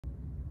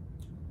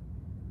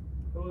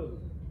Hello,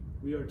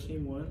 we are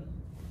Team 1.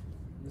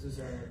 This is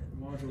our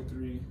Module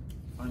 3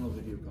 final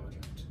video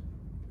project.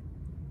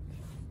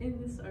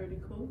 In this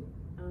article,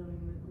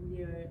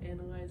 we are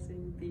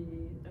analyzing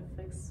the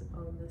effects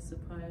on the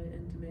supply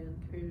and demand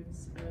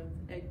curves of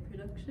egg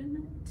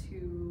production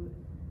to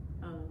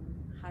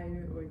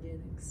higher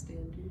organic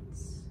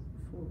standards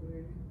for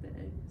the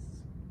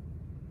eggs.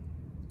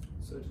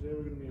 So today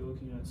we're going to be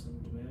looking at some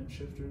demand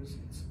shifters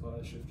and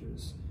supply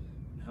shifters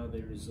and how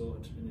they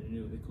result in a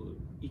new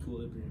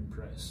equilibrium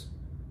price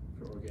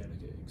for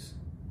organic eggs.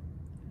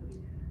 Oh,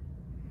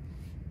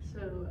 yeah.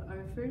 So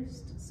our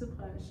first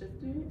supply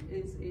shifter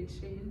is a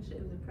change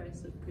in the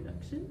price of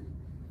production,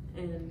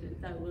 and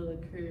that will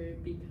occur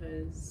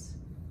because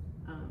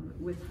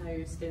with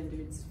higher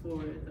standards for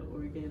the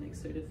organic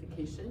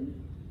certification,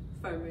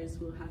 farmers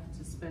will have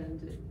to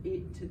spend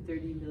 $8 to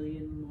 $30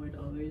 million more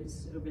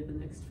over the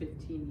next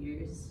 15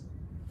 years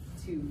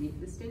to meet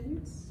the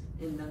standards,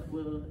 and that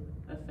will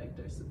affect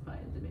our supply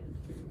and demand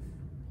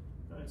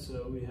curve. Alright,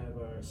 so we have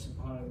our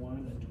supply 1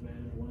 and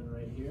demand 1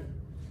 right here.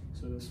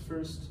 So this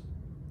first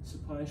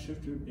supply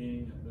shifter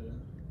being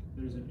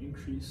there's an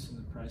increase in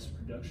the price of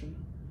production.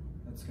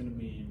 That's going to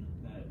mean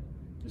that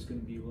there's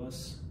going to be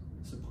less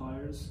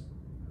suppliers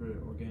for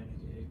organic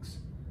eggs.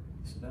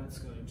 So that's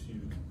going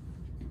to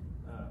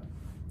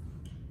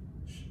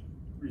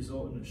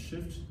result in a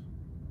shift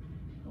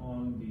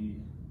along the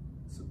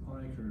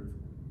supply curve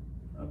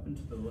up and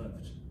to the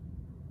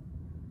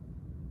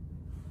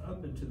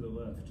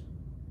left,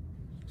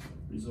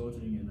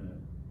 resulting in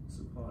a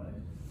supply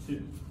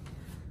 2.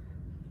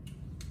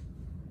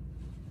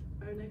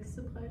 Our next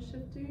supply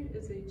shifter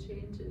is a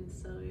change in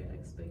seller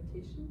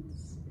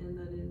expectations, and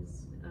that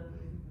is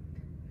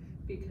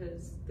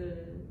because the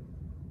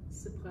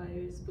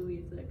suppliers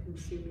believe that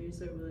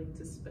consumers are willing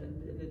to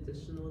spend an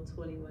additional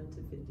 21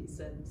 to 50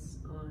 cents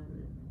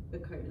on a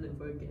carton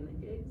of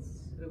organic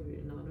eggs over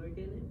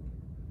non-organic.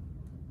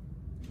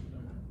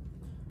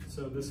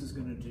 So this is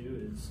going to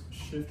do is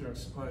shift our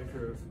supply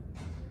curve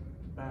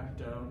back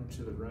down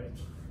to the right,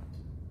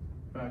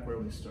 back where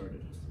we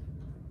started.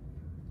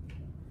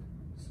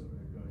 So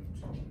we're going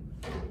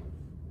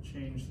to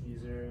change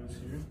these arrows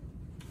here,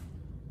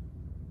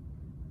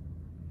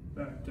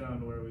 back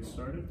down where we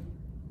started.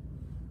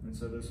 And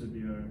so this would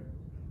be our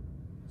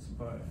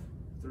supply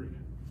 3.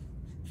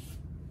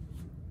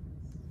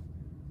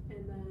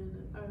 And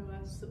then our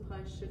last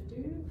supply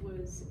shifter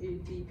was a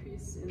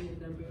decrease in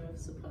the number of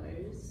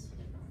suppliers.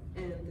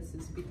 And this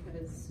is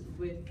because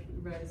with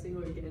rising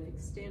organic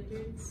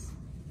standards,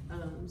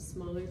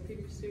 smaller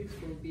producers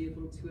won't be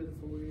able to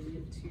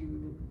afford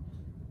to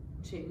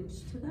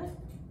change to that.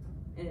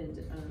 And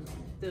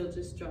they'll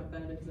just drop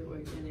out of the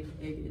organic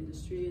egg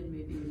industry and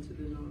maybe into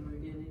the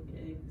non-organic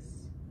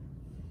eggs.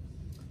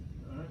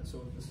 Alright, so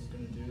what this is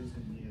going to do is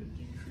going to be a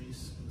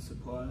decrease in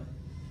supply.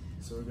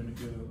 So we're going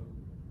to go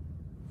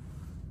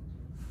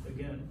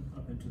again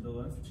up and to the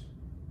left.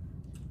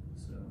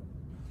 So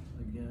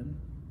again,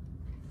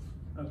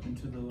 up and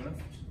to the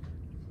left.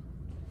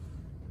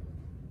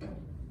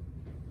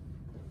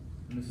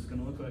 And this is going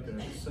to look like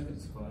our second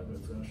supply, but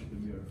it's actually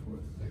going to be our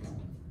 4th.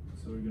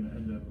 So we're going to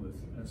end up with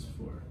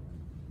S4.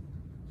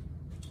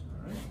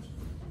 Alright,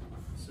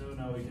 so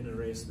now we can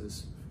erase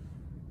this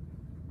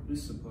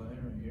supply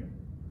right here,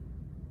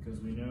 because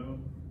we know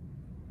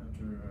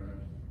after our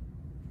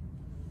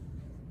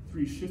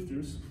 3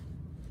 shifters,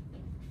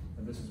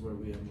 and this is where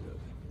we ended up.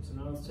 So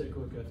now let's take a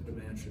look at the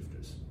demand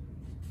shifters.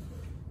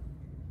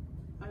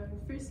 Our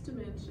first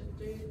demand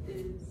shifter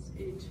is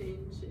a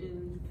change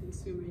in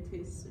consumer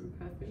tastes and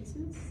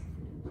preferences.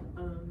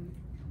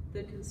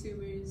 The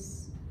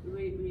consumers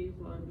lately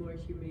want more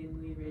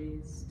humanely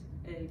raised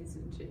eggs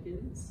and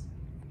chickens,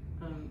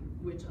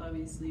 which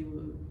obviously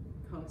will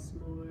cost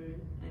more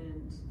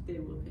and they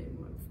will pay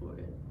more for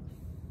it.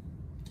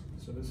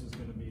 So this is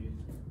going to be,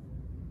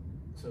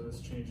 so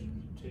this change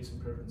in taste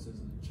and preferences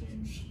is a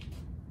change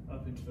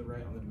up into the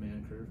right on the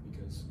demand curve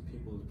because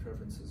people's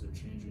preferences are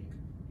changing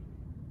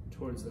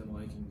towards them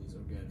liking these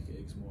organic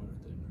eggs more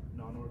than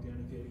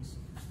non-organic eggs.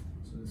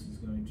 So this is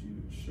going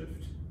to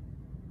shift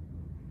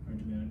our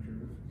demand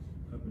curve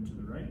up and to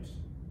the right.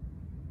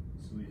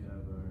 So we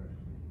have our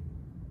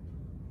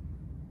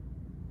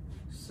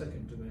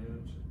second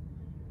demand,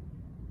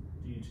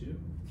 D2,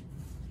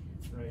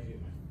 right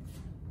here.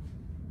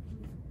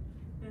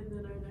 And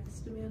then our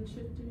next demand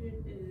shifter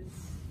is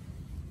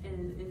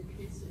an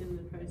increase in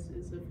the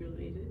prices of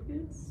related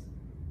goods.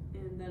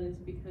 And that is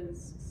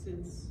because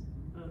since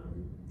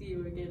the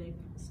organic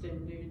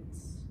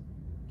standards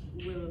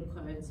will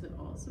apply to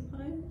all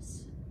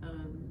suppliers,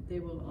 they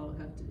will all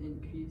have to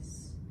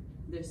increase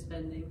their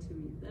spending to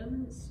meet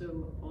them,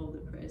 so all the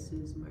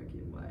prices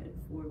market-wide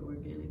for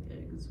organic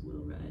eggs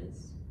will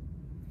rise.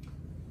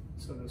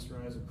 So this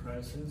rise in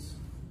prices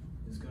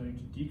is going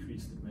to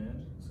decrease the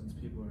demand since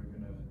people are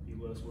going to be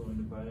less willing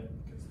to buy it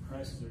because the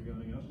prices are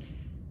going up.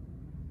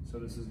 So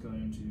this is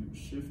going to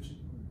shift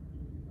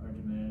our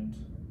demand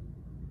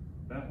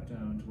back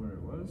down to where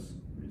it was,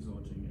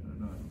 resulting in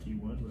not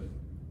D1 but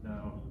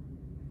now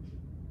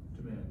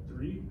demand 3.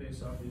 agree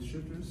based off these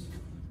shifters.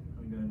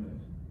 I'm going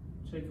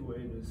to take away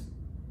this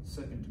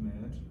second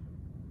demand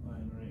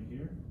line right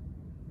here.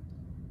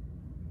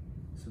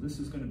 So this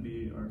is going to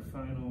be our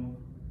final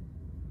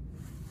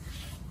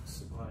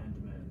supply and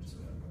demand. So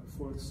our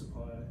fourth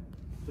supply,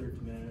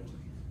 third demand,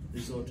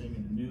 resulting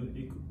in a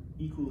new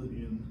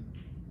equilibrium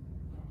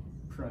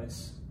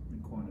price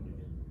and quantity.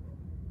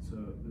 So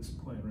this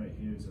point right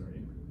here is our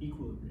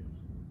equilibrium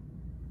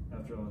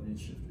after all these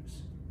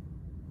shifters.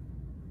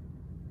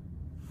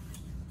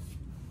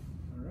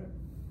 All right.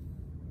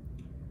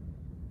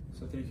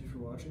 So thank you for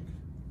watching,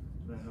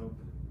 and I hope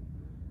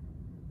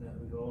that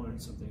we've all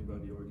learned something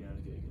about the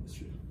organic egg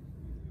industry.